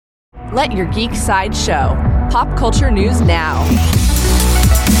Let your geek side show. Pop culture news now.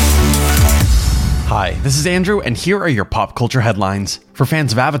 Hi, this is Andrew, and here are your pop culture headlines. For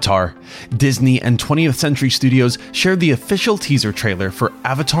fans of Avatar, Disney and 20th Century Studios shared the official teaser trailer for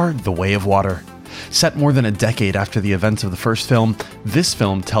Avatar: The Way of Water. Set more than a decade after the events of the first film, this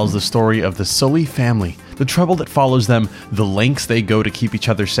film tells the story of the Sully family, the trouble that follows them, the lengths they go to keep each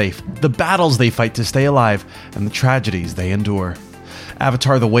other safe, the battles they fight to stay alive, and the tragedies they endure.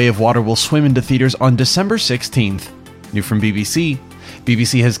 Avatar: The Way of Water will swim into theaters on December 16th. New from BBC,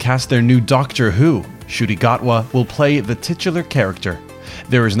 BBC has cast their new Doctor Who. Ncuti Gatwa will play the titular character.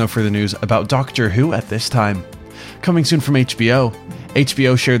 There is no further news about Doctor Who at this time. Coming soon from HBO,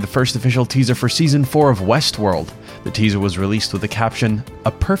 HBO shared the first official teaser for Season 4 of Westworld. The teaser was released with the caption,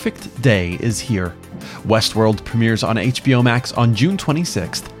 "A perfect day is here." Westworld premieres on HBO Max on June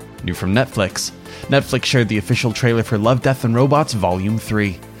 26th. New from Netflix, Netflix shared the official trailer for Love, Death and Robots Volume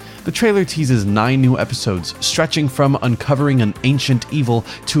 3. The trailer teases 9 new episodes, stretching from uncovering an ancient evil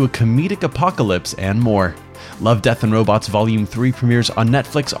to a comedic apocalypse and more. Love, Death and Robots Volume 3 premieres on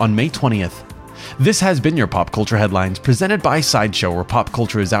Netflix on May 20th. This has been your Pop Culture Headlines, presented by Sideshow, where pop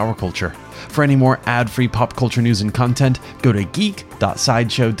culture is our culture. For any more ad-free pop culture news and content, go to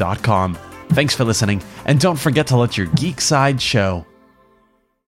geek.sideshow.com. Thanks for listening, and don't forget to let your geek side show.